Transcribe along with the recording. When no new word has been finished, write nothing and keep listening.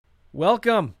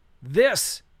Welcome.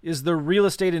 This is the Real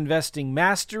Estate Investing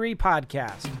Mastery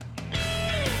Podcast.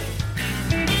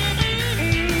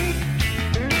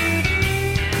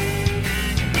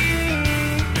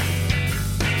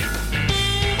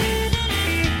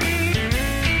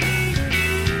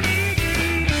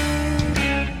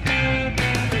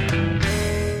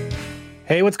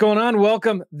 Hey, what's going on?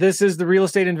 Welcome. This is the Real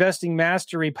Estate Investing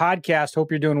Mastery Podcast.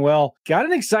 Hope you're doing well. Got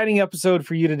an exciting episode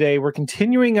for you today. We're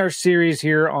continuing our series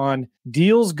here on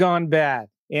deals gone bad.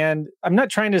 And I'm not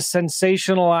trying to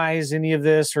sensationalize any of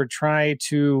this or try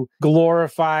to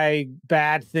glorify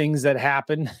bad things that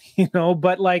happen,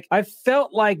 but I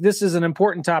felt like this is an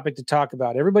important topic to talk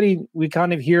about. Everybody, we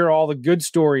kind of hear all the good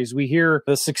stories. We hear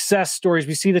the success stories.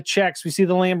 We see the checks. We see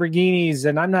the Lamborghinis.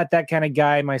 And I'm not that kind of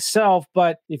guy myself.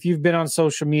 But if you've been on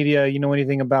social media, you know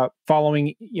anything about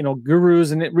following,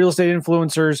 gurus and real estate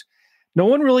influencers, no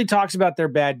one really talks about their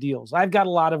bad deals. I've got a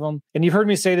lot of them. And you've heard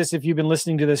me say this if you've been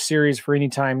listening to this series for any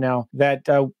time now, that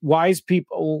wise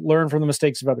people learn from the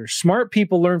mistakes of others. Smart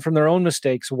people learn from their own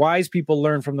mistakes. Wise people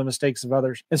learn from the mistakes of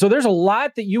others. And so there's a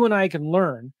lot that you and I can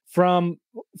learn from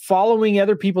following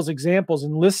other people's examples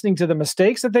and listening to the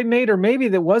mistakes that they made, or maybe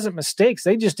that wasn't mistakes,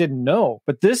 they just didn't know.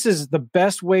 But this is the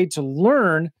best way to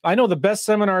learn. I know the best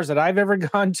seminars that I've ever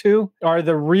gone to are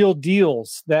the real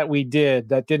deals that we did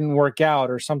that didn't work out,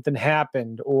 or something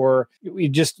happened, or we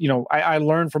just, I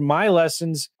learned from my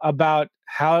lessons about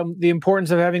how the importance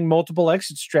of having multiple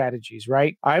exit strategies,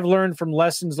 right? I've learned from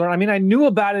lessons learned. I mean, I knew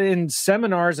about it in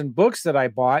seminars and books that I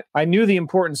bought. I knew the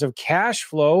importance of cash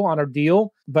flow on a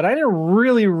deal, but I didn't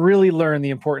really learn the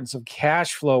importance of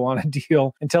cash flow on a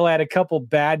deal until I had a couple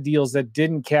bad deals that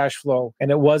didn't cash flow and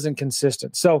it wasn't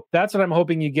consistent. So that's what I'm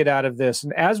hoping you get out of this.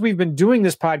 And as we've been doing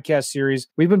this podcast series,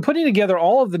 we've been putting together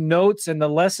all of the notes and the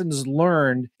lessons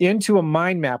learned into a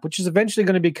mind map, which is eventually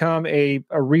going to become a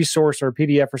resource or a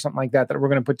PDF or something like that we're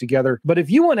going to put together. But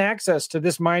if you want access to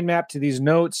this mind map, to these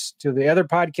notes, to the other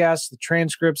podcasts, the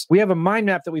transcripts, we have a mind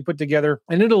map that we put together,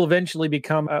 and it'll eventually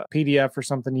become a PDF or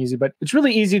something easy. But it's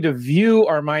really easy to view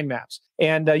our mind maps.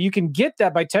 And you can get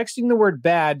that by texting the word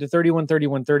BAD to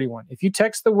 313131. If you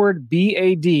text the word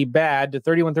BAD, BAD, to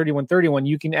 313131,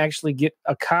 you can actually get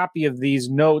a copy of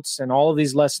these notes and all of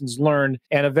these lessons learned.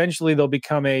 And eventually they'll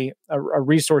become a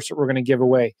resource that we're going to give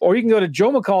away. Or you can go to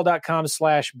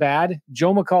joemccall.com/BAD,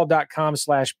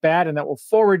 joemccall.com/BAD, and that will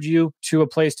forward you to a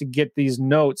place to get these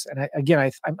notes. And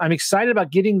I'm excited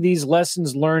about getting these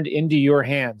lessons learned into your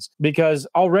hands, because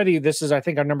already this is, I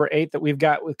think, our number 8 that we've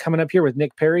got coming up here with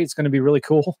Nick Perry. It's going to be really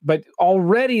cool. But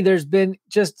already there's been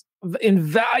just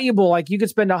invaluable, like you could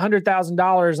spend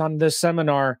 $100,000 on this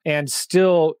seminar and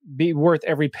still be worth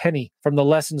every penny from the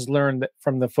lessons learned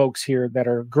from the folks here that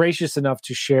are gracious enough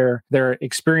to share their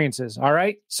experiences. All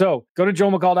right. So go to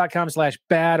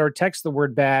joemccall.com/BAD or text the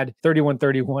word BAD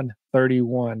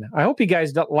 313131. I hope you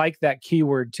guys don't like that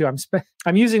keyword too.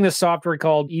 I'm using this software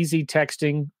called Easy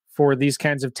Texting for these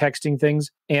kinds of texting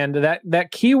things. And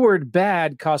that keyword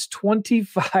BAD costs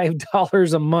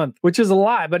 $25 a month, which is a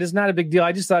lot, but it's not a big deal.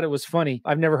 I just thought it was funny.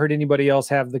 I've never heard anybody else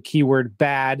have the keyword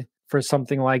BAD for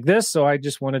something like this. So I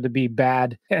just wanted to be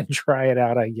bad and try it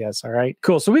out, I guess. All right,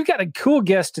 cool. So we've got a cool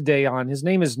guest today on. His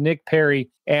name is Nick Perry.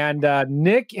 And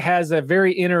Nick has a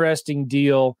very interesting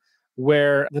deal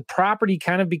where the property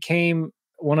kind of became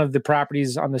one of the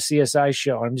properties on the CSI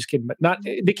show. I'm just kidding, but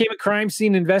it became a crime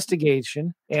scene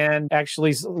investigation. And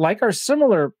actually, like our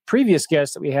similar previous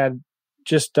guest that we had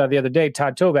just the other day,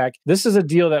 Todd Toback, this is a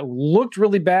deal that looked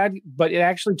really bad, but it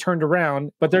actually turned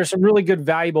around. But there's some really good,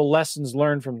 valuable lessons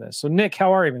learned from this. So Nick,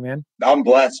 how are you, man? I'm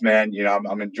blessed, man.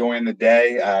 I'm enjoying the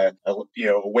day,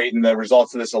 awaiting the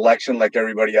results of this election like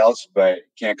everybody else, but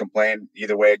can't complain.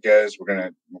 Either way it goes, we're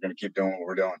going to keep doing what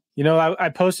we're doing. I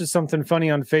posted something funny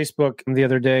on Facebook the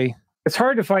other day. It's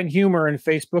hard to find humor in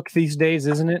Facebook these days,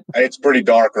 isn't it? It's pretty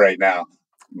dark right now.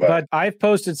 But I've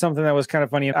posted something that was kind of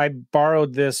funny. I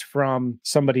borrowed this from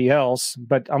somebody else,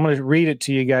 but I'm going to read it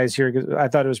to you guys here because I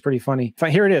thought it was pretty funny.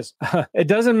 Here it is. It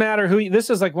doesn't matter this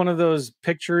is like one of those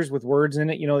pictures with words in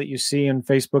it, that you see on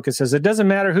Facebook. It says, it doesn't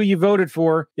matter who you voted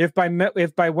for. If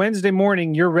by Wednesday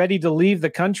morning you're ready to leave the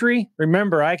country,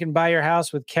 remember, I can buy your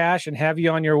house with cash and have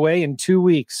you on your way in 2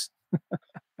 weeks.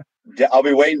 I'll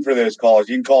be waiting for those calls.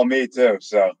 You can call me too.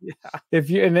 So yeah.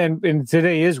 And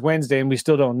today is Wednesday and we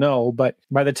still don't know, but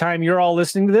by the time you're all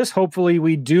listening to this, hopefully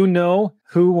we do know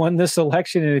who won this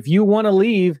election. And if you want to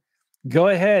leave, go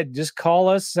ahead, just call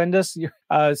us, send us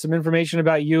some information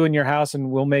about you and your house,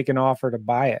 and we'll make an offer to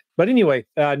buy it. But anyway,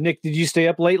 Nick, did you stay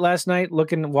up late last night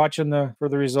watching for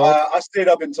the results? I stayed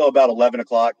up until about 11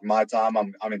 o'clock my time.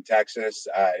 I'm in Texas.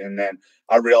 And then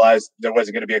I realized there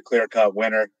wasn't going to be a clear-cut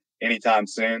winner. anytime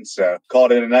soon. So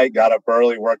called it a night, got up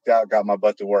early, worked out, got my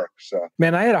butt to work. So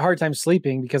man, I had a hard time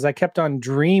sleeping because I kept on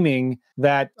dreaming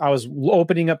that I was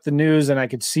opening up the news and I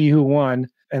could see who won.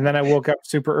 And then I woke up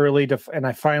super early and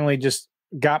I finally just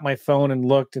got my phone and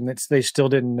looked, and they still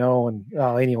didn't know. And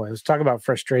anyway, let's talk about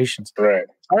frustrations. Right.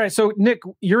 All right. So Nick,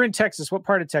 you're in Texas. What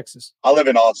part of Texas? I live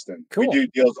in Austin. Cool. We do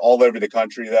deals all over the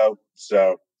country though.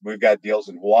 So we've got deals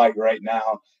in Hawaii right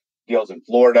now, deals in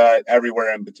Florida,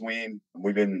 everywhere in between.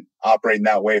 We've been operating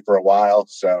that way for a while.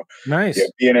 So nice. Yeah,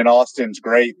 being in Austin's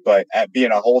great, but at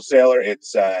being a wholesaler,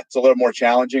 it's a little more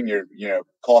challenging.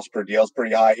 Cost per deal is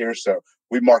pretty high here. So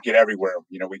we market everywhere.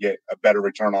 We get a better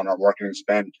return on our marketing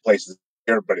spend places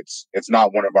here, but it's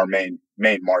not one of our main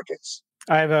markets.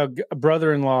 I have a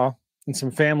brother-in-law and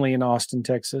some family in Austin,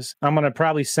 Texas. I'm going to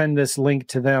probably send this link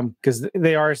to them because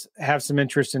they have some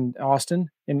interest in Austin,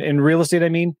 in real estate,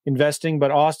 investing.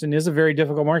 But Austin is a very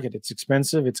difficult market. It's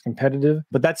expensive. It's competitive.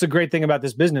 But that's the great thing about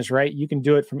this business, right? You can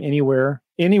do it from anywhere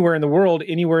in the world,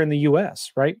 anywhere in the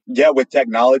U.S., right? Yeah, with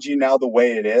technology now the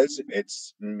way it is,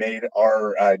 it's made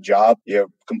our job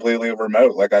completely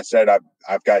remote. Like I said,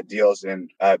 I've got deals in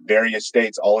various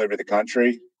states all over the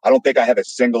country. I don't think I have a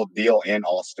single deal in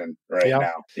Austin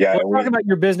now. Yeah. Let's talk about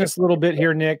your business a little bit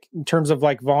here, Nick, in terms of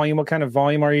like volume. What kind of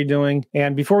volume are you doing?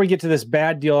 And before we get to this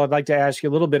bad deal, I'd like to ask you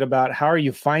a little bit about how are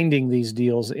you finding these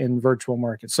deals in virtual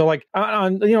markets? So like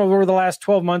over the last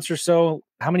 12 months or so,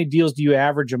 how many deals do you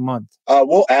average a month?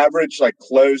 We'll average like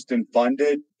closed and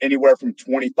funded anywhere from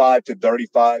 25 to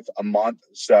 35 a month.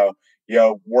 So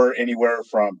we're anywhere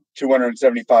from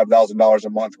 $275,000 a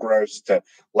month gross to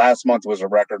last month was a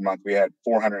record month. We had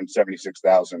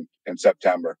 $476,000 in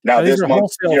September. Now this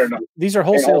month, these are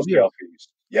wholesale fees.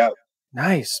 Yeah.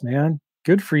 Nice, man.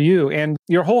 Good for you. And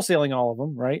you're wholesale all of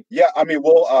them, right? Yeah.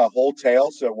 We'll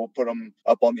wholesale. So we'll put them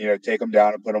up on, take them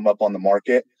down and put them up on the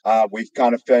market. We've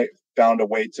kind of found a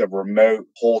way to remote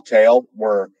wholesale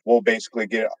where we'll basically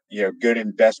get, good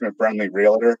investment friendly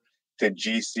realtor to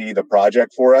GC the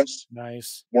project for us.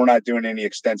 Nice. We're not doing any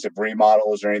extensive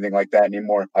remodels or anything like that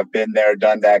anymore. I've been there,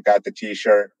 done that, got the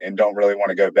t-shirt and don't really want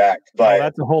to go back. But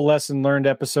that's a whole lesson learned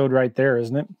episode right there,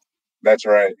 isn't it? That's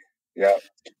right. Yeah.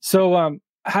 So,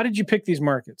 how did you pick these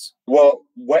markets? Well,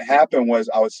 what happened was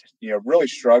I was, really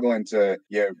struggling to,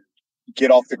 get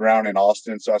off the ground in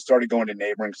Austin. So I started going to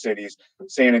neighboring cities,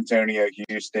 San Antonio,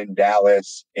 Houston,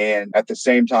 Dallas. And at the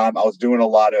same time, I was doing a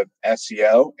lot of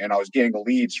SEO and I was getting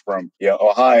leads from,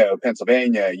 Ohio,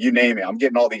 Pennsylvania, you name it. I'm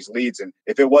getting all these leads. And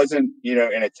if it wasn't,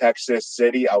 in a Texas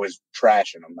city, I was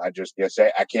trashing them. I just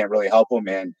say I can't really help them.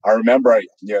 And I remember,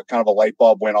 kind of a light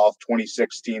bulb went off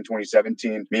 2016,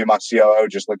 2017. Me and my COO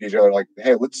just looked at each other like,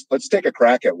 hey, let's take a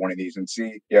crack at one of these and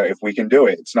see, if we can do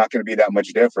it. It's not going to be that much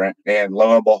different. And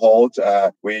lo and behold,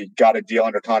 we got a deal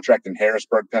under contract in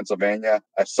Harrisburg, Pennsylvania.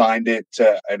 I signed it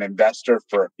to an investor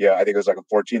for, I think it was like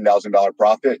a $14,000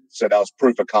 profit. So that was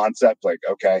proof of concept. Like,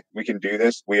 okay, we can do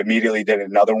this. We immediately did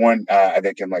another one, I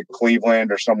think in like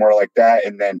Cleveland or somewhere like that.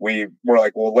 And then we were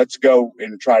like, well, let's go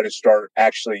and try to start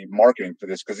actually marketing for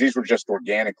this because these were just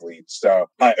organic leads. So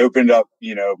I opened up,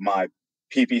 my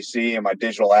PPC and my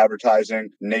digital advertising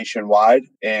nationwide.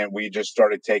 And we just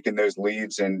started taking those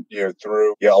leads and,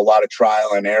 through a lot of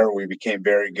trial and error, we became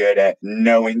very good at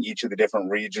knowing each of the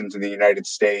different regions in the United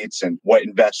States and what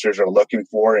investors are looking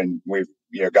for. And we've,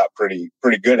 got pretty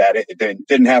good at it. It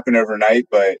didn't happen overnight,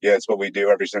 but it's what we do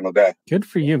every single day. Good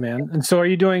for you, man. And so are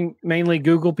you doing mainly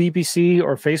Google PPC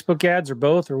or Facebook ads or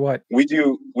both or what? We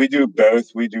do both.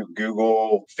 We do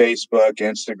Google, Facebook,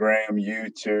 Instagram,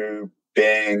 YouTube,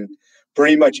 Bing.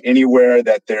 Pretty much anywhere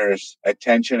that there's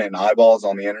attention and eyeballs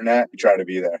on the internet, we try to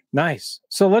be there. Nice.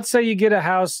 So let's say you get a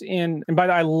house and by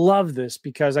the way, I love this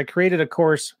because I created a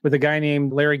course with a guy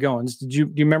named Larry Goins. Do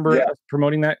you remember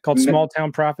promoting that called Small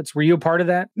Town Profits? Were you a part of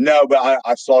that? No, but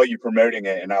I saw you promoting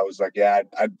it and I was like,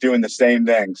 I'm doing the same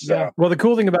thing. So. Yeah. Well, the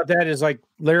cool thing about that is like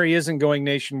Larry isn't going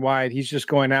nationwide. He's just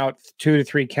going out 2 to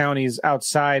 3 counties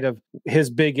outside of his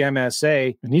big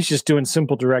MSA. And he's just doing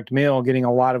simple direct mail, getting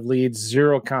a lot of leads,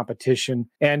 zero competition.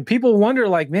 And people wonder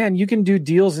like, man, you can do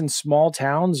deals in small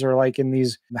towns or like in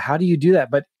these, how do you do that?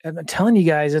 But I'm telling you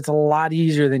guys, it's a lot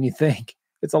easier than you think.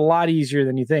 It's a lot easier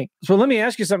than you think. So let me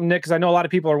ask you something, Nick, because I know a lot of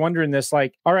people are wondering this.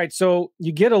 Like, all right, so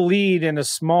you get a lead in a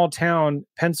small town,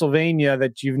 Pennsylvania,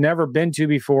 that you've never been to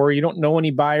before. You don't know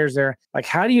any buyers there. Like,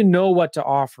 how do you know what to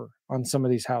offer on some of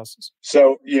these houses?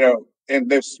 So, in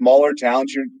those smaller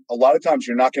towns, a lot of times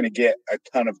you're not going to get a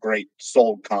ton of great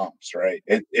sold comps, right?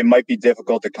 It might be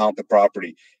difficult to comp the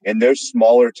property. In those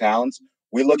smaller towns,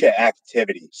 we look at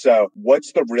activity. So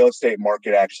what's the real estate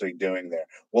market actually doing there?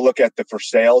 We'll look at the for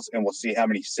sales and we'll see how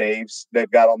many saves they've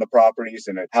got on the properties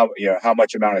and how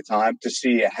much amount of time to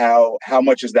see how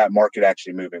much is that market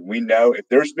actually moving. We know if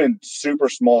there's been super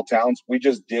small towns, we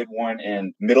just did one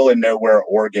in middle of nowhere,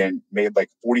 Oregon, made like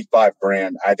 45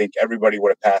 grand. I think everybody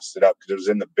would have passed it up because it was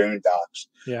in the boondocks.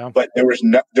 Yeah. But there was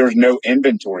no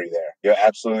inventory there.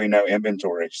 Absolutely no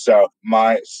inventory. So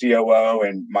my COO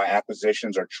and my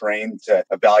acquisitions are trained to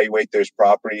evaluate those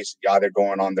properties, either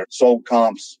going on their sold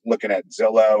comps, looking at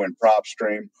Zillow and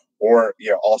PropStream, or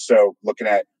also looking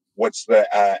at what's the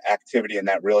activity in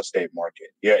that real estate market.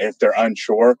 If they're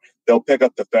unsure, they'll pick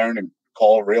up the phone and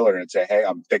call a realtor and say, hey,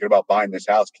 I'm thinking about buying this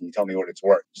house. Can you tell me what it's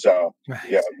worth? So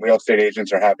real estate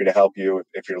agents are happy to help you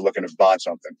if you're looking to buy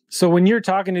something. So when you're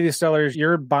talking to these sellers,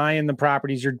 you're buying the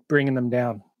properties, you're bringing them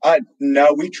down.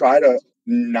 No, we try to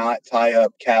not tie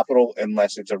up capital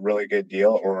unless it's a really good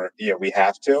deal or we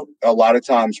have to. A lot of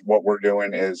times what we're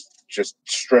doing is just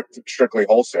strictly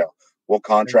wholesale. We'll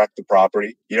contract the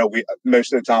property. We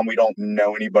most of the time we don't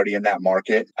know anybody in that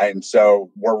market. And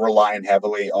so we're relying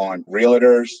heavily on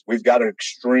realtors. We've got an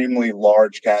extremely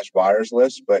large cash buyers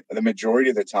list, but the majority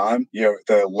of the time,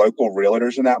 the local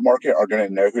realtors in that market are going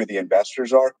to know who the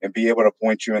investors are and be able to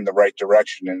point you in the right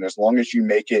direction. And as long as you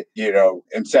make it,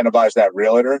 incentivize that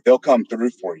realtor, they'll come through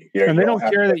for you. And they don't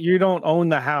care that you don't own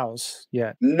the house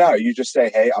yet. No, you just say,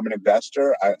 hey, I'm an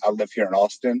investor. I live here in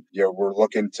Austin. We're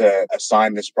looking to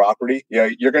assign this property.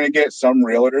 You're going to get some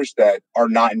realtors that are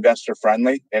not investor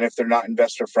friendly. And if they're not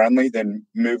investor friendly, then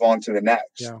move on to the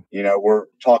next. Yeah. We're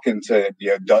talking to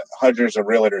hundreds of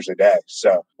realtors a day.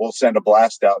 So we'll send a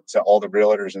blast out to all the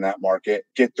realtors in that market,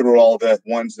 get through all the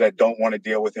ones that don't want to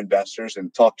deal with investors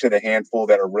and talk to the handful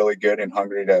that are really good and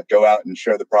hungry to go out and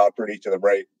show the property to the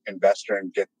right investor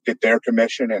and get their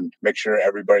commission and make sure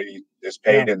everybody is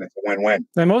paid and it's a win-win.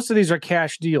 And most of these are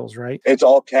cash deals, right? It's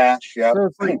all cash. Yeah.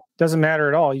 So it doesn't matter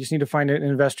at all. You just need to find an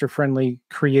investor-friendly,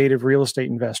 creative real estate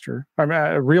investor, or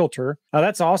a realtor.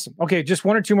 That's awesome. Okay, just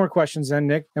one or two more questions then,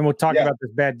 Nick, and we'll talk about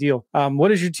this bad deal. What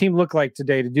does your team look like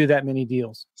today to do that many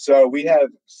deals? So we have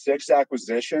 6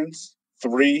 acquisitions,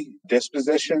 3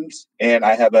 dispositions, and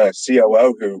I have a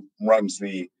COO who runs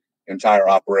the entire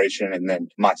operation, and then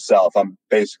myself. I'm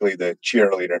basically the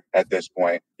cheerleader at this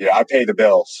point. I pay the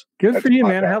bills. Good for you,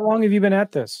 man. How long have you been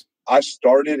at this? I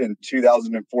started in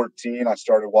 2014. I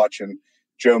started watching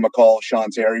Joe McCall, Sean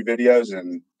Terry videos,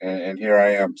 and here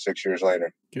I am 6 years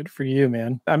later. Good for you,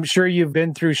 man. I'm sure you've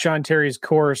been through Sean Terry's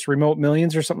course, Remote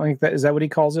Millions or something like that. Is that what he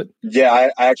calls it? Yeah,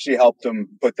 I actually helped him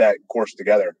put that course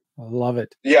together. I love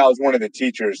it. Yeah, I was one of the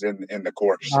teachers in the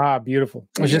course. Ah, beautiful.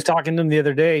 I was just talking to him the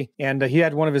other day, and he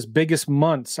had one of his biggest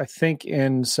months, I think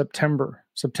in September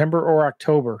or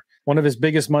October, one of his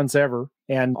biggest months ever.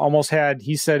 And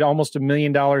he said almost $1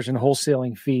 million in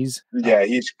wholesaling fees. Yeah,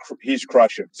 he's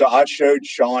crushing. So I showed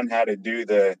Sean how to do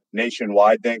the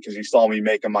nationwide thing because he saw me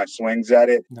making my swings at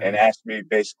it and asked me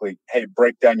basically, hey,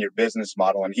 break down your business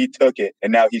model. And he took it,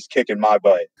 and now he's kicking my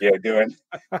butt, doing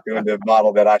the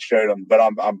model that I showed him. But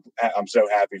I'm so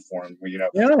happy for him.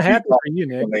 I'm happy for you,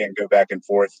 Nick. And go back and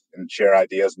forth and share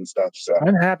ideas and stuff. So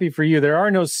I'm happy for you. There are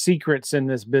no secrets in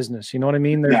this business. You know what I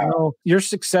mean? You're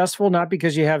successful not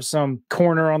because you have some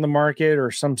corner on the market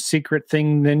or some secret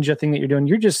ninja thing that you're doing.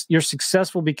 You're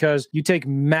successful because you take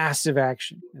massive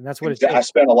action, and that's what it takes. I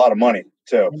spend a lot of money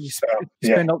too.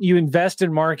 You invest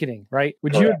in marketing, right?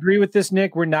 Would you agree with this,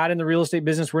 Nick? We're not in the real estate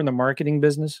business. We're in the marketing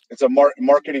business. It's a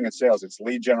marketing and sales. It's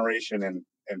lead generation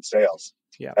and sales.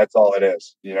 Yeah, that's all it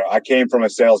is. I came from a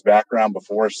sales background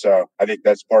before, so I think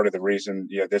that's part of the reason,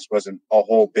 this wasn't a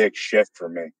whole big shift for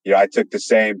me. I took the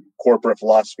same corporate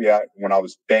philosophy when I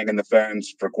was banging the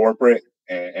phones for corporate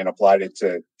and applied it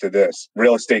to this.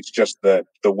 Real estate's just the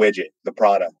widget, the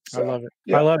product. So, I love it.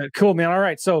 Yeah. I love it. Cool, man. All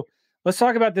right. So let's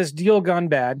talk about this deal gone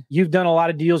bad. You've done a lot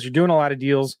of deals. You're doing a lot of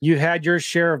deals. You've had your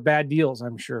share of bad deals,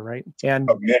 I'm sure, right? And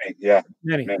many. Yeah.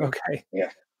 Many. Okay.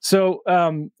 Yeah. So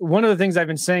one of the things I've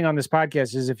been saying on this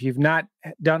podcast is if you've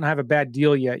don't have a bad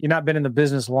deal yet, you've not been in the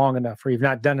business long enough, or you've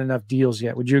not done enough deals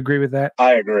yet. Would you agree with that?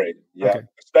 I agree. Yeah. Okay.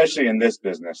 Especially in this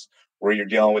business where you're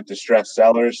dealing with distressed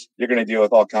sellers, you're going to deal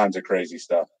with all kinds of crazy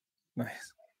stuff.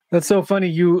 Nice. That's so funny.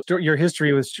 Your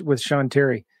history with Sean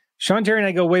Terry. Sean Terry and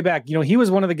I go way back. He was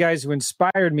one of the guys who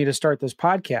inspired me to start this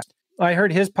podcast. I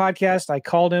heard his podcast. I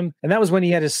called him, and that was when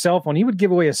he had his cell phone. He would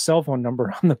give away his cell phone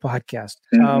number on the podcast.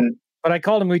 Mm-hmm. But I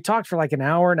called him. We talked for like an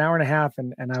hour and a half,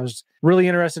 and I was really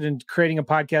interested in creating a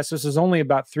podcast. This was only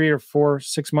about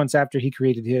 6 months after he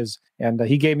created his, and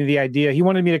he gave me the idea. He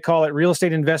wanted me to call it Real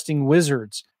Estate Investing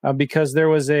Wizards because there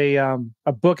was a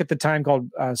book at the time called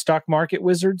Stock Market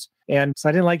Wizards, and so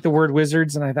I didn't like the word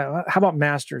wizards, and I thought, well, how about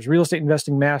masters? Real Estate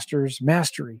Investing Masters,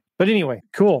 mastery. But anyway,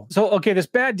 cool. So okay, this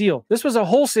bad deal. This was a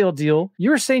wholesale deal.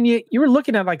 You were saying you were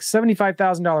looking at like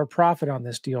 $75,000 profit on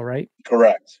this deal, right?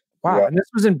 Correct. Wow. Yeah. And this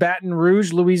was in Baton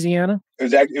Rouge, Louisiana?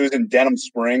 It was in Denham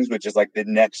Springs, which is like the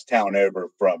next town over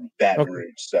from Baton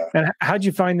Rouge. So, and how'd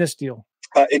you find this deal?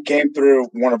 It came through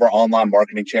one of our online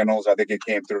marketing channels. I think it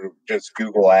came through just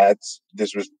Google Ads.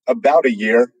 This was about a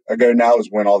year ago now is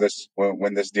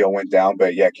when this deal went down.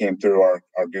 But yeah, it came through our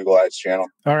Google Ads channel.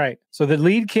 All right. So the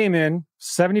lead came in,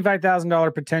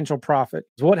 $75,000 potential profit.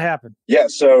 What happened? Yeah.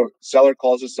 So seller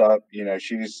calls us up.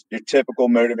 She's your typical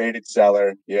motivated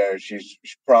seller. Yeah. She's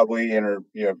probably in her,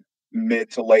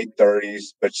 mid to late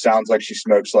 30s, but sounds like she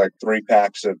smokes like 3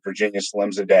 packs of Virginia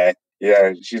Slims a day.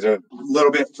 Yeah, she's a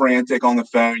little bit frantic on the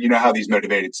phone. You know how these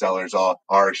motivated sellers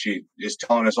are. She is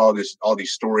telling us all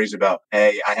these stories about,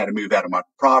 hey, I had to move out of my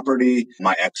property.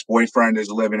 My ex-boyfriend is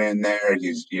living in there.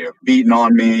 He's, beating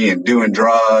on me and doing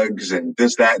drugs and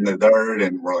this, that, and the third.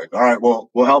 And we're like, all right,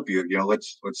 well, we'll help you.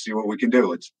 Let's see what we can do.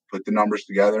 Let's put the numbers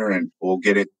together and we'll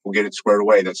get it squared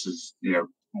away. This is,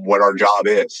 what our job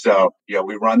is. So,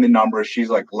 we run the numbers. She's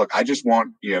like, look, I just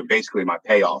want, basically my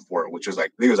payoff for it, which was like,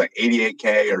 I think it was like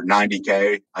 88K or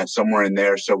 90K, somewhere in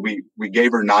there. So we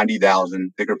gave her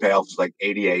 90,000. I think her payoff was like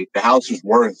 88. The house was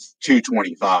worth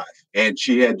 225. And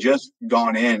she had just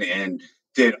gone in and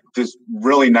did this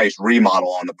really nice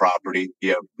remodel on the property.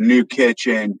 New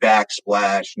kitchen,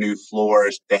 backsplash, new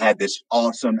floors. They had this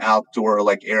awesome outdoor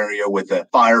area with a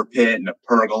fire pit and a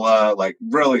pergola,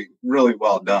 really, really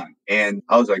well done. And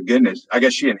I was like, goodness, I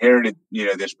guess she inherited,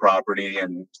 this property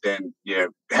and then,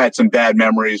 had some bad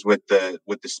memories with the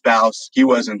spouse. He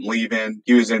wasn't leaving.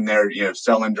 He was in there,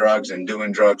 selling drugs and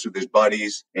doing drugs with his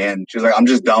buddies. And she's like, I'm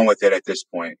just done with it at this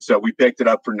point. So we picked it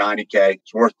up for 90K.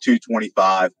 It's worth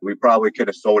 225. We probably could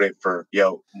have sold it for,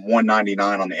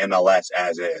 199 on the MLS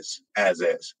as is.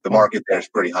 The market there is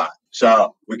pretty hot.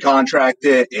 So we contract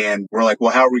it and we're like,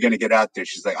 well, how are we going to get out there?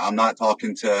 She's like, I'm not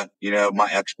talking to, my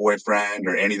ex-boyfriend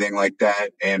or anything like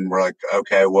that. And we're like,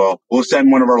 okay, well, we'll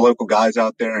send one of our local guys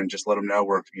out there and just let them know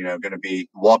we're, going to be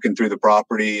walking through the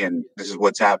property. And this is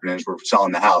what's happening is we're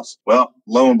selling the house. Well,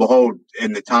 lo and behold,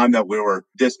 in the time that we were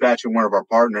dispatching one of our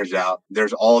partners out,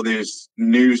 there's all this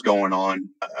news going on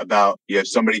about,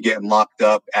 somebody getting locked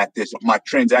up at this. My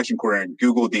transaction coordinator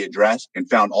Googled the address and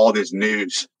found all this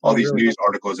news, news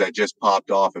articles that just popped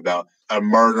off about a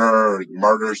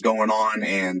murders going on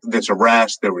and this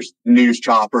arrest. There was news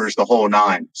choppers, the whole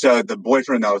nine. So the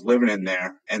boyfriend that was living in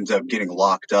there ends up getting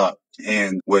locked up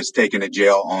and was taken to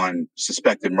jail on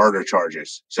suspected murder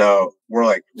charges. So we're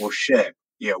like, well, shit.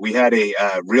 We had a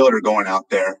realtor going out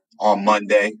there on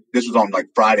Monday. This was on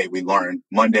Friday. We learned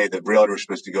Monday the realtor was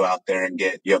supposed to go out there and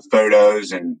get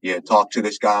photos and talk to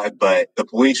this guy, but the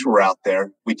police were out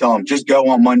there. We tell him just go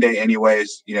on Monday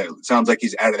anyways. It sounds like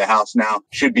he's out of the house now.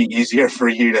 Should be easier for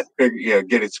you to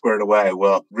get it squared away.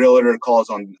 Well, realtor calls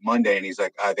on Monday and he's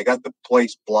like, they got the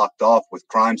place blocked off with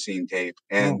crime scene tape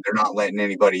and they're not letting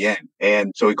anybody in.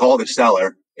 And so we call the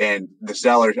seller. And the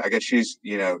seller, I guess she's,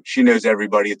 she knows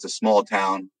everybody. It's a small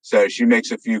town. So she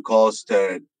makes a few calls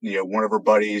to, one of her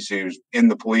buddies who's in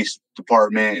the police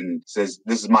department and says,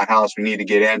 this is my house. We need to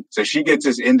get in. So she gets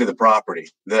us into the property.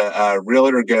 The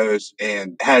realtor goes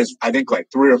and has, I think,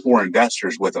 3 or 4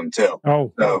 investors with them too.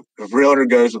 Oh, so the realtor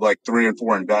goes with 3 or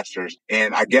 4 investors.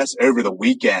 And I guess over the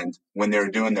weekend when they were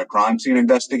doing their crime scene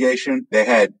investigation, they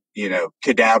had,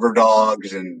 cadaver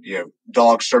dogs and,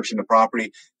 dogs searching the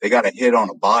property. They got a hit on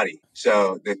a body.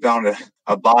 So they found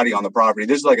a body on the property.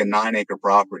 This is a 9-acre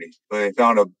property, but they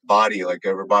found a body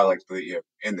over by the,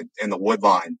 in the wood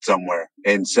line somewhere.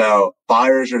 And so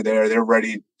buyers are there. They're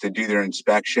ready to do their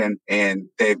inspection and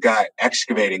they've got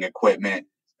excavating equipment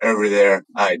over there,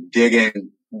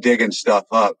 digging stuff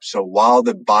up. So while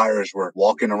the buyers were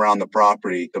walking around the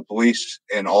property, the police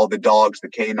and all the dogs, the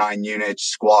K9 units,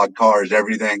 squad cars,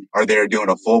 everything are there doing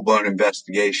a full-blown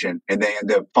investigation. And they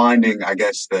end up finding, I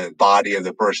guess, the body of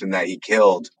the person that he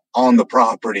killed on the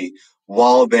property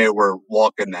while they were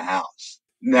walking the house.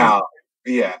 Now,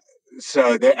 yeah.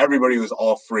 So everybody was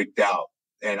all freaked out.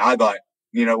 And I thought,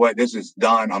 you know what, this is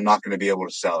done. I'm not going to be able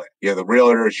to sell it. The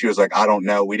realtor, she was like, I don't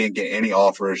know. We didn't get any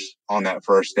offers on that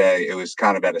first day. It was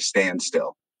kind of at a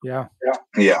standstill. Yeah.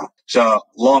 So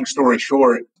long story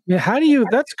short. Yeah,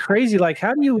 that's crazy. Like,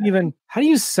 how do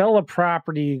you sell a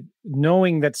property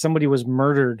knowing that somebody was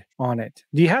murdered on it?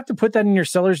 Do you have to put that in your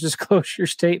seller's disclosure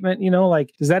statement?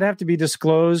 Like, does that have to be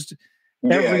disclosed?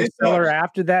 Yeah, Every it seller does.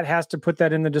 after that has to put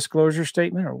that in the disclosure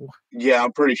statement, or Yeah,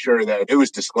 I'm pretty sure that it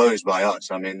was disclosed by us.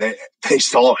 I mean, they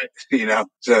saw it,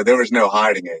 so there was no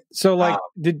hiding it. so like,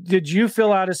 did you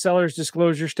fill out a seller's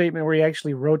disclosure statement where you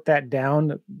actually wrote that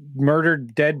down?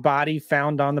 Murdered dead body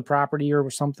found on the property or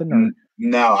something? Or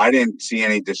No, I didn't see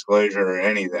any disclosure or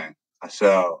anything.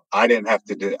 So I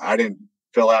didn't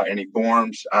fill out any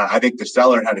forms. I think the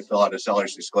seller had to fill out a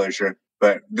seller's disclosure,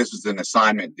 but this is an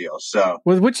assignment deal. So,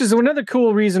 which is another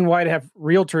cool reason why to have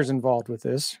realtors involved with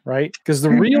this, right? Because the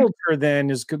realtor then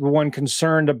is the one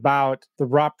concerned about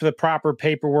the proper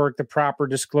paperwork, the proper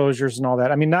disclosures, and all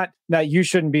that. I mean, not that you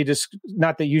shouldn't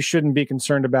be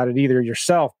concerned about it either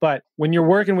yourself, but when you're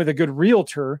working with a good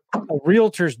realtor, a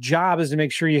realtor's job is to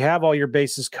make sure you have all your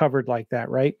bases covered like that,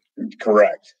 right?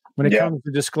 correct. When it comes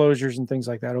to disclosures and things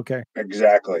like that. Okay.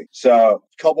 Exactly. So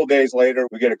a couple days later,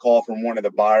 we get a call from one of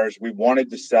the buyers. We wanted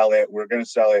to sell it. We're going to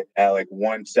sell it at like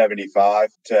 175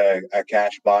 to a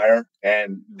cash buyer.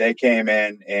 And they came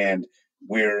in and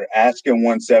we're asking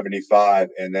 175.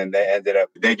 And then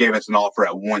they gave us an offer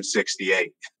at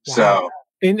 168. Wow. So,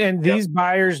 and these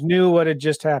buyers knew what had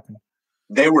just happened.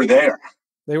 They were there.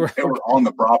 They were on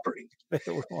the property.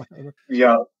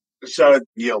 Yeah. So,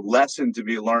 lesson to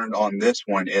be learned on this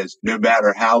one is no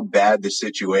matter how bad the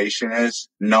situation is,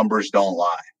 numbers don't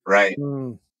lie, right?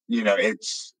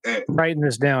 It's writing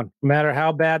this down. No matter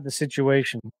how bad the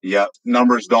situation. Yep.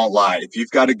 Numbers don't lie. If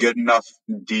you've got a good enough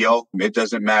deal, it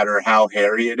doesn't matter how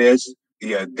hairy it is.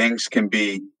 Yeah, things can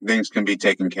be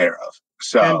taken care of.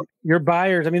 So and your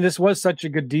buyers, I mean, this was such a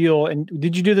good deal. And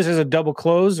did you do this as a double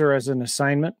close or as an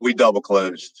assignment? We double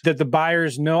closed. Did the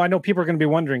buyers know? I know people are going to be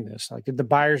wondering this. Like, did the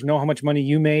buyers know how much money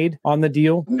you made on the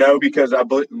deal? No, because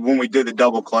when we did the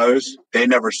double close, they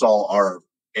never saw our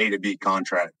A to B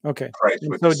contract. Okay. Price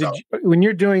so when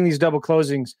you're doing these double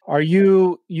closings, are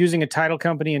you using a title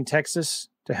company in Texas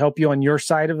to help you on your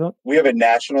side of it? We have a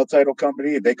national title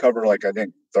company. They cover I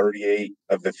think 38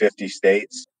 of the 50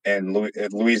 states. And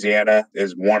Louisiana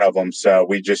is one of them. So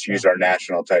we just use our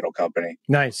national title company.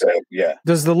 Nice. So, yeah.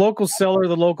 Does the local seller,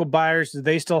 the local buyers, do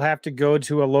they still have to go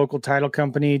to a local title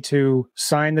company to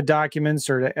sign the documents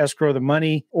or to escrow the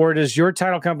money? Or does your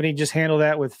title company just handle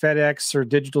that with FedEx or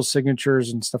digital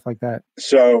signatures and stuff like that?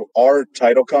 So our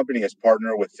title company is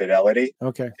partnered with Fidelity.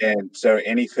 Okay. And so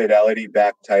any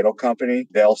Fidelity-backed title company,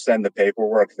 they'll send the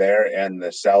paperwork there and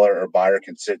the seller or buyer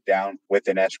can sit down with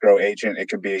an escrow agent. It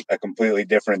could be a completely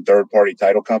different third-party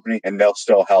title company, and they'll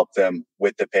still help them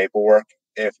with the paperwork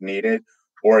if needed,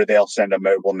 or they'll send a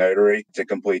mobile notary to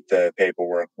complete the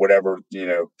paperwork, whatever,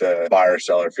 the buyer or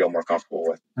seller feel more comfortable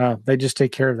with. They just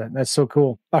take care of that. That's so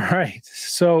cool. All right.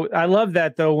 So I love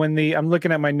that though. I'm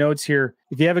looking at my notes here,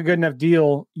 if you have a good enough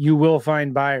deal, you will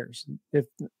find buyers.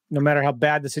 No matter how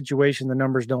bad the situation, the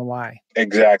numbers don't lie.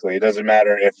 Exactly. It doesn't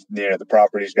matter if, the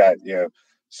property's got,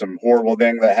 some horrible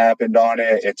thing that happened on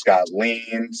it. It's got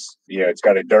liens, it's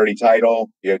got a dirty title.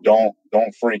 Don't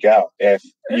freak out. If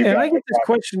you I get this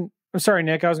question. I'm sorry,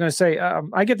 Nick. I was going to say,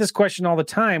 I get this question all the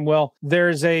time. Well,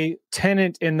 there's a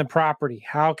tenant in the property.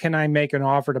 How can I make an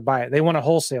offer to buy it? They want to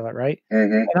wholesale it, right?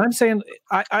 Mm-hmm. And I'm saying,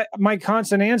 my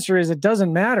constant answer is it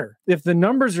doesn't matter. If the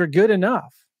numbers are good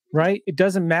enough, right? It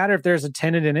doesn't matter if there's a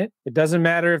tenant in it. It doesn't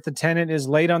matter if the tenant is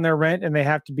late on their rent and they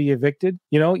have to be evicted.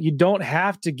 You don't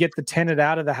have to get the tenant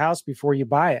out of the house before you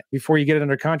buy it, before you get it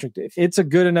under contract. If it's a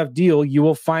good enough deal, you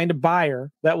will find a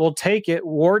buyer that will take it,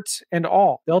 warts and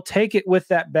all. They'll take it with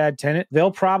that bad tenant.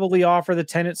 They'll probably offer the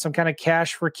tenant some kind of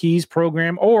cash for keys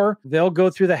program, or they'll go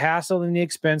through the hassle and the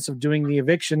expense of doing the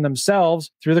eviction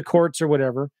themselves through the courts or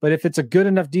whatever. But if it's a good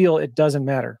enough deal, it doesn't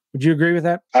matter. Would you agree with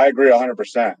that? I agree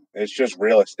 100%. It's just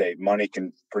real estate. Money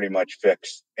can pretty much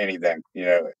fix anything,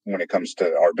 when it comes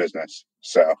to our business.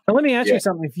 So now let me ask you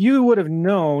something. If you would have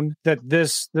known that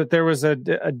there was a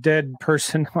dead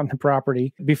person on the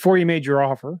property before you made your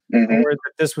offer, mm-hmm. or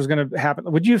that this was going to happen,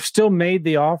 would you have still made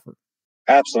the offer?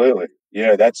 Absolutely.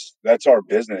 That's our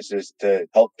business, is to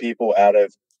help people out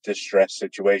of distressed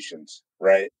situations.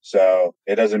 Right. So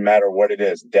it doesn't matter what it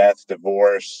is, death,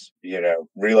 divorce,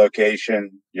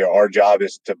 relocation. Our job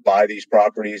is to buy these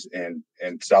properties and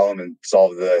sell them and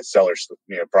solve the seller's,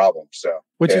 problem. So,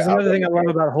 which is another thing I love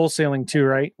about wholesaling too,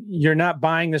 right? You're not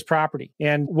buying this property.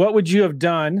 And what would you have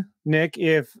done, Nick,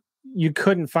 if you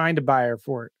couldn't find a buyer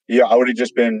for it? Yeah, I would have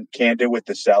just been candid with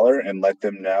the seller and let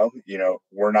them know,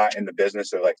 we're not in the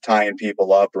business of like tying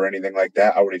people up or anything like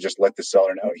that. I would have just let the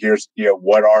seller know, here's,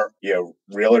 what our,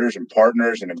 realtors and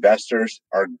partners and investors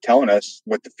are telling us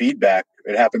with the feedback.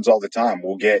 It happens all the time.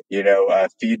 We'll get,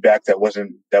 feedback that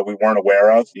we weren't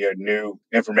aware of. New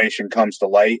information comes to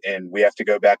light and we have to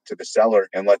go back to the seller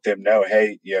and let them know,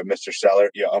 hey, Mr. Seller,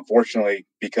 unfortunately,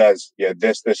 because,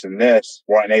 this and this,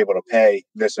 we're unable to pay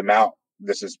this amount.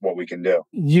 This is what we can do.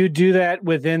 You do that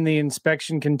within the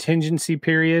inspection contingency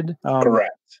period?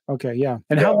 Correct. Okay, yeah.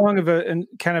 And how long of an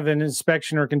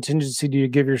inspection or contingency do you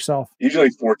give yourself? Usually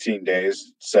 14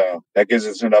 days. So that gives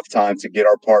us enough time to get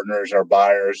our partners, our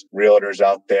buyers, realtors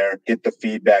out there, get the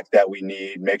feedback that we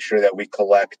need, make sure that we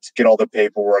collect, get all the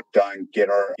paperwork done, get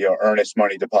our earnest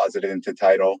money deposited into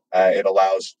title. It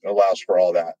allows for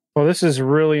all that. Well, this is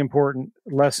really important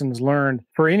lessons learned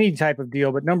for any type of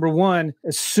deal. But number one,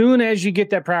 as soon as you get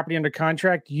that property under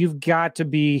contract, you've got to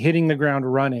be hitting the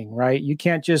ground running, right? You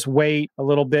can't just wait a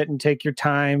little bit and take your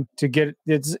time to get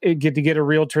a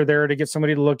realtor there to get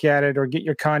somebody to look at it or get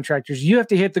your contractors. You have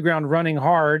to hit the ground running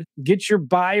hard, get your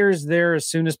buyers there as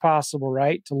soon as possible,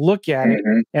 right? To look at it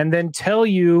and then tell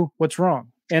you what's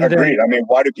wrong. And agreed.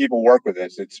 Why do people work with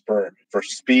this? It's for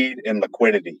speed and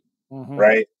liquidity,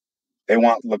 right? They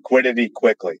want liquidity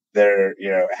quickly. They're,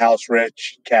 house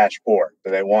rich, cash poor.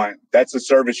 So that's the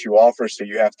service you offer. So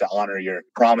you have to honor your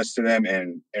promise to them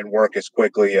and work as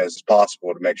quickly as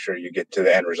possible to make sure you get to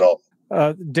the end result.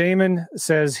 Damon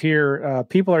says here,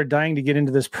 people are dying to get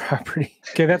into this property.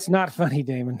 Okay, that's not funny,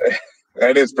 Damon.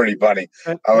 That is pretty funny.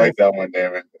 I like that one,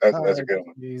 Damon. That's a good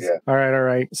one. Geez. Yeah. All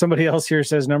right. Somebody else here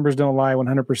says numbers don't lie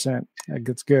 100%.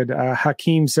 That's good.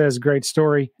 Hakeem says great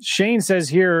story. Shane says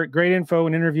here, great info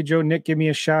and interview, Joe. Nick, give me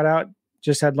a shout out.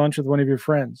 Just had lunch with one of your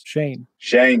friends, Shane.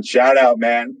 Shane, shout out,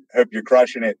 man. Hope you're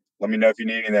crushing it. Let me know if you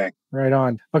need anything. Right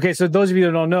on. Okay, so those of you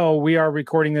that don't know, we are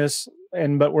recording this,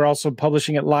 but we're also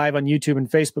publishing it live on YouTube and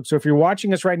Facebook. So if you're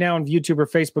watching us right now on YouTube or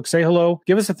Facebook, say hello,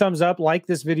 give us a thumbs up, like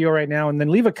this video right now, and then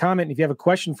leave a comment. And if you have a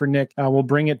question for Nick, we'll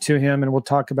bring it to him and we'll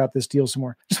talk about this deal some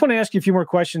more. Just want to ask you a few more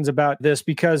questions about this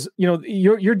because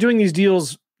you're doing these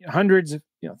deals hundreds,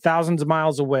 thousands of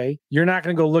miles away. You're not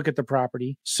going to go look at the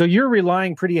property, so you're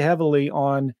relying pretty heavily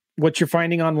on what you're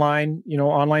finding online,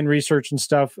 online research and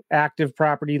stuff, active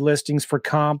property listings for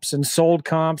comps and sold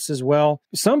comps as well.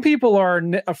 Some people are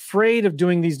afraid of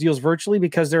doing these deals virtually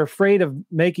because they're afraid of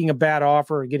making a bad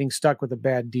offer or getting stuck with a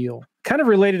bad deal. Kind of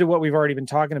related to what we've already been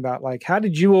talking about. Like, how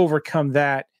did you overcome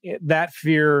that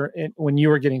fear when you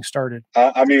were getting started?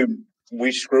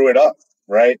 We screw it up,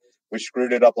 right? We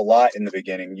screwed it up a lot in the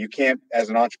beginning. You can't, as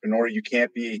an entrepreneur, you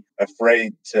can't be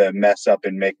afraid to mess up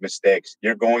and make mistakes.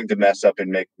 You're going to mess up and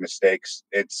make mistakes.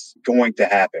 It's going to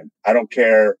happen. I don't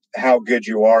care how good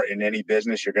you are in any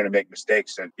business, you're going to make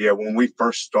mistakes. And when we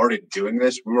first started doing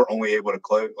this, we were only able to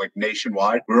close, like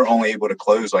nationwide, we were only able to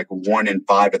close like 1 in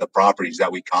 5 of the properties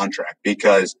that we contract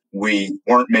because we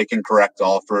weren't making correct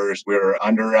offers. We were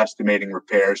underestimating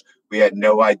repairs. We had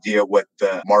no idea what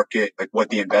the market, like what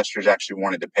the investors actually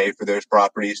wanted to pay for those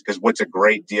properties. Because what's a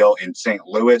great deal in St.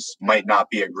 Louis might not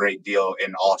be a great deal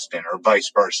in Austin or vice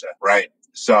versa, right?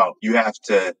 So you've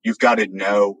got to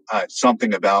know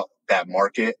something about that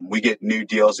market. We get new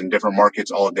deals in different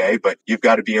markets all day, but you've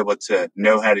got to be able to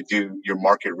know how to do your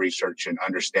market research and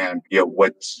understand,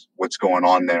 what's going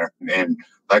on there. And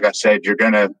like I said, you're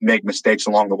going to make mistakes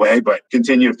along the way, but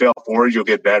continue to fail forward. You'll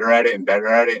get better at it and better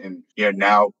at it. And,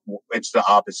 now it's the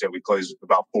opposite. We close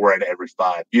about 4 out of every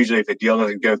 5. Usually if a deal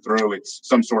doesn't go through, it's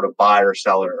some sort of buyer,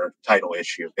 seller, or title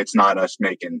issue. It's not us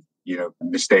making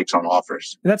mistakes on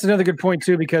offers. And that's another good point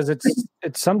too, because it's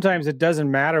sometimes it doesn't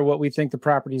matter what we think the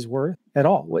property's worth at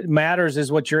all. What matters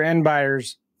is what your end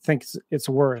buyers think it's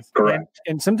worth. Correct.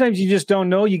 And sometimes you just don't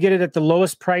know. You get it at the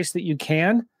lowest price that you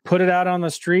can, put it out on the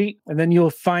street, and then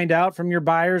you'll find out from your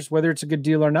buyers whether it's a good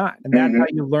deal or not. And that's how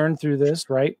you learn through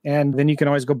this, right? And then you can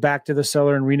always go back to the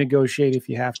seller and renegotiate if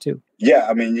you have to.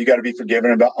 Yeah, you got to be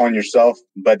forgiving on yourself,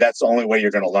 but that's the only way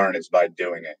you're going to learn is by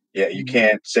doing it. Yeah, you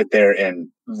can't sit there and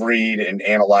read and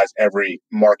analyze every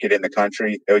market in the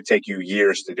country. It would take you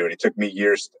years to do it. It took me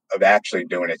years of actually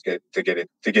doing it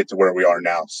to get to where we are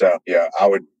now. So yeah, I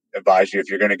would advise you, if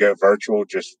you're going to go virtual,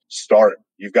 just start.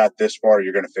 You've got this far,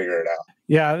 you're going to figure it out.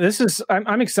 Yeah,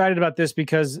 I'm excited about this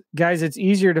because, guys, it's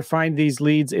easier to find these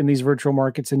leads in these virtual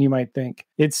markets than you might think.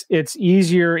 It's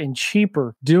easier and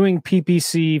cheaper doing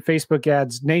PPC Facebook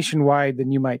ads nationwide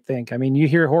than you might think. You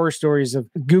hear horror stories of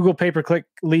Google pay-per-click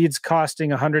leads costing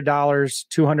 $100,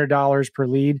 $200 per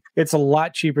lead. It's a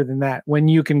lot cheaper than that when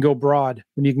you can go broad,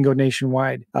 when you can go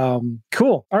nationwide.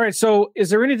 Cool. All right. So is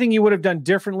there anything you would have done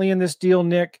differently in this deal,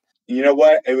 Nick? You know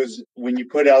what? It was when you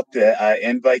put out the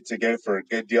invite to go for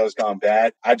Good Deals Gone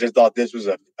Bad. I just thought this was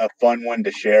a fun one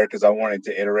to share because I wanted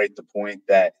to iterate the point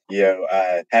that,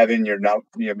 having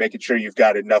making sure you've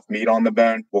got enough meat on the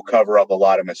bone will cover up a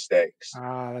lot of mistakes.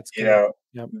 That's good.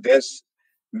 Yep.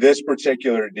 This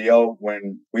particular deal,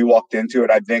 when we walked into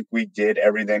it, I think we did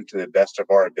everything to the best of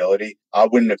our ability. I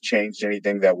wouldn't have changed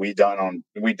anything that we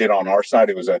did on our side.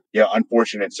 It was a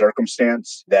unfortunate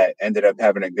circumstance that ended up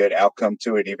having a good outcome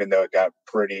to it, even though it got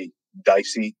pretty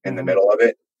dicey in the middle of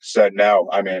it. So no,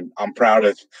 I mean, I'm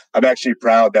actually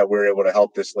proud that we were able to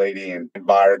help this lady and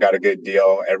buyer got a good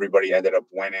deal. Everybody ended up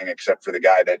winning except for the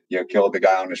guy that, killed the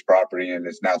guy on his property and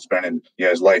is now spending,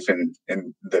 his life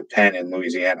in the pen in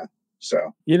Louisiana.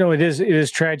 So, it is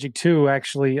tragic too,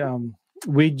 actually.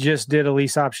 We just did a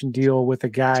lease option deal with a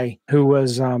guy who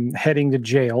was heading to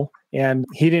jail, and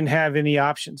he didn't have any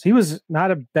options. He was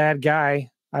not a bad guy.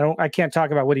 I can't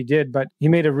talk about what he did, but he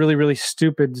made a really, really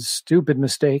stupid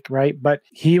mistake, right? But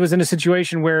he was in a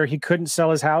situation where he couldn't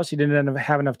sell his house. He didn't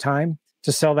have enough time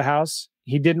to sell the house.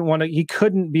 He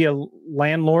couldn't be a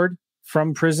landlord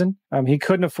from prison. He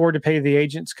couldn't afford to pay the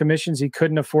agent's commissions. He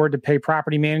couldn't afford to pay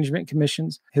property management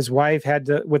commissions. His wife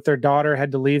with their daughter,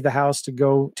 had to leave the house to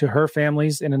go to her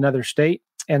family's in another state.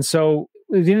 And so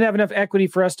we didn't have enough equity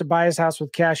for us to buy his house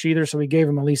with cash either. So we gave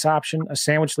him a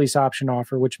sandwich lease option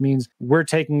offer, which means we're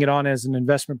taking it on as an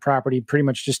investment property, pretty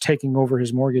much just taking over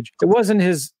his mortgage. It wasn't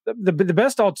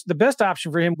the best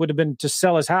option for him would have been to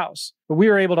sell his house, but we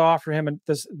were able to offer him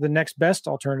the next best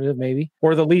alternative, maybe,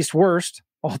 or the least worst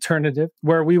alternative,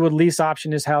 where we would lease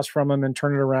option his house from him and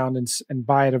turn it around and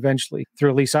buy it eventually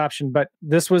through a lease option. But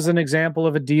this was an example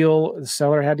of a deal. The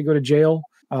seller had to go to jail.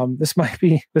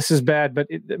 This is bad, but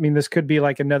this could be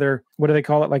like another, what do they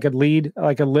call it? Like a lead,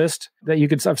 like a list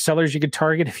of sellers you could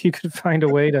target if you could find a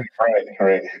way to.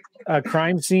 Right.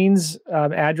 Crime scenes,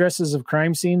 addresses of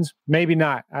crime scenes. Maybe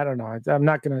not. I don't know. I'm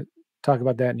not going to talk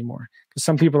about that anymore because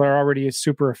some people are already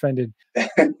super offended. But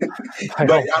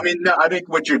I think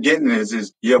what you're getting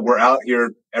is we're out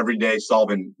here every day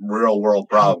solving real world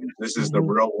problems. This is the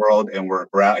real world, and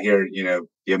we're out here,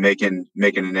 making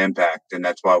an impact, and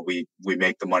that's why we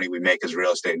make the money we make as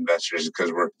real estate investors,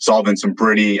 because we're solving some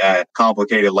pretty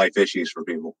complicated life issues for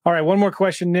people. All right, one more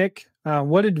question, Nick.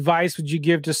 What advice would you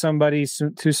give to some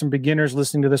beginners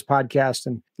listening to this podcast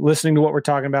and listening to what we're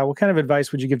talking about? What kind of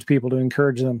advice would you give to people to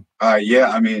encourage them?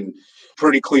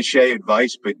 Pretty cliche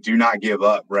advice, but do not give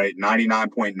up, right?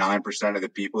 99.9% of the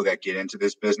people that get into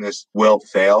this business will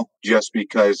fail just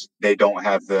because they don't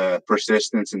have the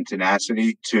persistence and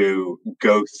tenacity to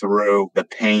go through the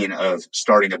pain of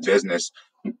starting a business.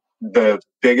 The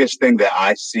biggest thing that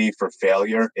I see for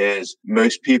failure is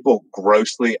most people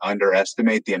grossly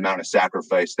underestimate the amount of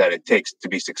sacrifice that it takes to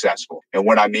be successful. And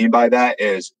what I mean by that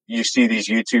is you see these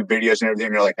YouTube videos and everything,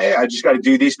 and you're like, hey, I just got to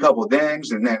do these couple of things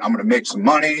and then I'm going to make some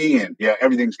money and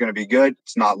everything's going to be good.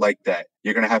 It's not like that.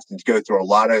 You're going to have to go through a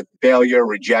lot of failure,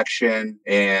 rejection,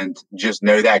 and just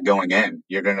know that going in.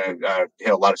 You're going to hit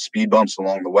a lot of speed bumps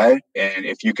along the way. And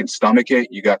if you can stomach it,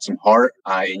 you got some heart,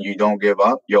 and you don't give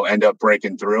up, you'll end up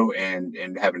breaking through and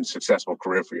having a successful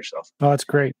career for yourself. Oh, that's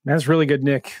great. That's really good,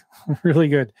 Nick. Really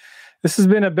good. This has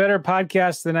been a better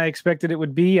podcast than I expected it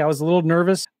would be. I was a little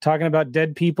nervous talking about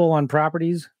dead people on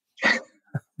properties.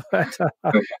 But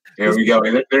here we go.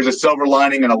 There's a silver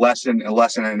lining and a lesson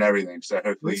in everything. So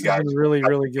hopefully you guys really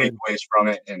good takeaways from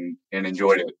it and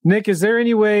enjoyed it. Nick, is there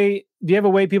any way? Do you have a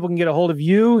way people can get a hold of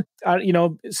you?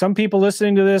 Some people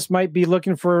listening to this might be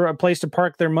looking for a place to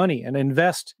park their money and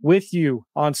invest with you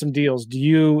on some deals.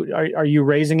 Are you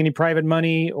raising any private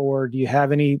money, or do you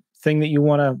have anything that you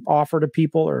want to offer to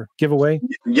people or give away?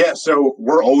 Yeah, so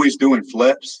we're always doing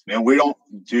flips, and we don't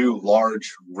do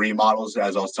large remodels,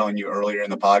 as I was telling you earlier in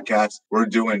the podcast. We're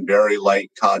doing very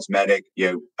light cosmetic.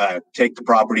 Take the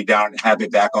property down, have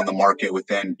it back on the market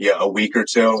within a week or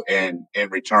two, and in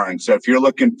return. So if you're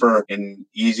looking for an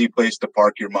easy place to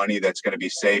park your money that's going to be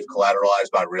safe,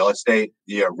 collateralized by real estate,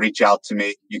 reach out to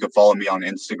me. You can follow me on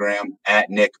Instagram at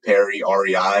Nick Perry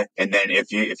REI. And then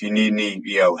if you need any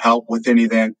help with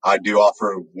anything, I do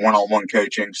offer one-on-one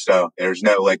coaching. So there's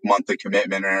no monthly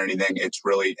commitment or anything. It's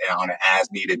really on an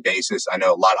as-needed basis. I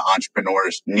know a lot of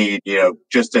entrepreneurs need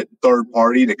just a third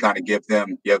party to kind of give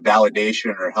them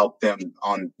validation or help them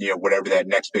on whatever that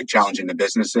next big challenge in the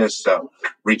business is. So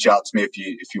reach out to me if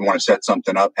you want to set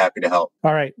something up. Happy to help.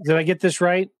 All right. Did I get this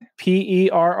right?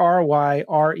 PERRYREI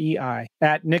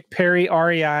at Nick Perry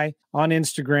REI on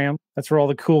Instagram. That's where all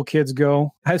the cool kids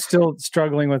go. I'm still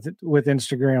struggling with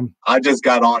Instagram. I just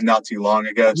got on not too long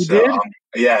ago. You So did?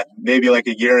 yeah, maybe like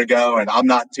a year ago, and I'm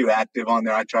not too active on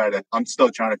there. I'm still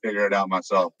trying to figure it out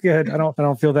myself. Good. I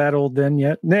don't feel that old then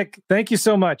yet. Nick, thank you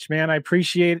so much, man. I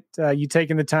appreciate you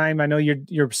taking the time. I know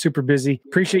you're super busy.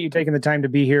 Appreciate you taking the time to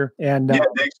be here. And yeah,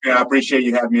 thanks, man. I appreciate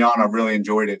you having me on. I really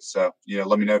enjoyed it. So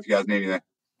let me know if you guys need anything.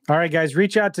 All right, guys,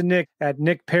 reach out to Nick at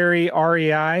Nick Perry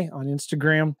REI on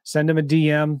Instagram. Send him a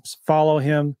DM, follow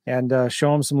him, and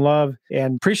show him some love.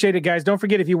 And appreciate it, guys. Don't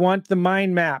forget, if you want the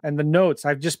mind map and the notes,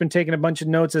 I've just been taking a bunch of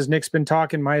notes as Nick's been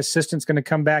talking. My assistant's going to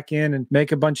come back in and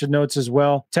make a bunch of notes as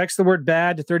well. Text the word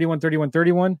BAD to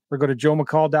 313131 or go to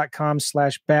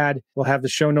joemccall.com/bad. We'll have the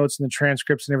show notes and the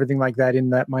transcripts and everything like that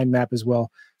in that mind map as well.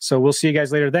 So we'll see you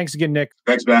guys later. Thanks again, Nick.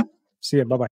 Thanks, man. See you.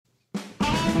 Bye-bye.